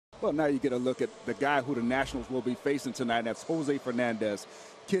Well, now you get a look at the guy who the Nationals will be facing tonight, and that's Jose Fernandez.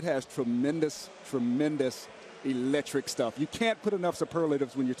 Kid has tremendous, tremendous electric stuff. You can't put enough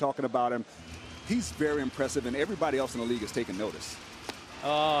superlatives when you're talking about him. He's very impressive, and everybody else in the league is taking notice.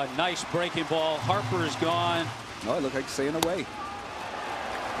 Nice breaking ball. Harper's gone. No, it looked like staying away.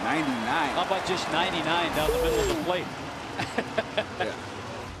 99. How about just 99 down the middle of the plate? Yeah.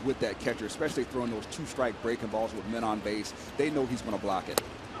 With that catcher, especially throwing those two-strike breaking balls with men on base, they know he's going to block it.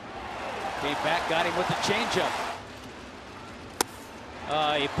 Came back, got him with the changeup.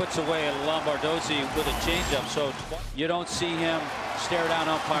 He puts away a Lombardozzi with a changeup, so you don't see him stare down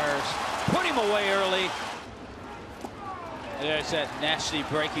umpires. Put him away early. There's that nasty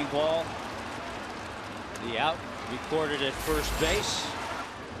breaking ball. The out recorded at first base.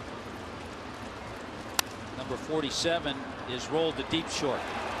 Number 47 is rolled to deep short.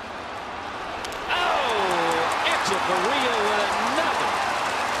 Oh, Echeverria with another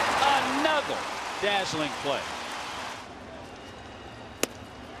dazzling play.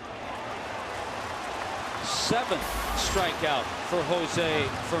 7th strikeout for Jose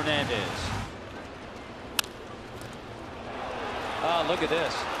Fernandez. Look at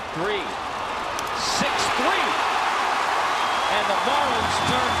this. 3, 6-3. And the Marlins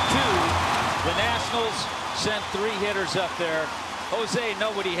turn 2. The Nationals sent 3 hitters up there. Jose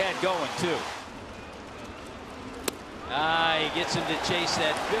knew what he had going, too. He gets him to chase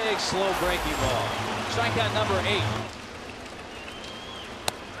that big, slow breaking ball. Strikeout number 8.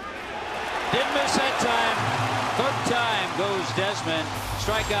 Didn't miss that time. 3rd time goes Desmond.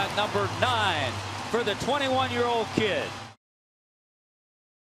 Strikeout number 9 for the 21-year-old kid.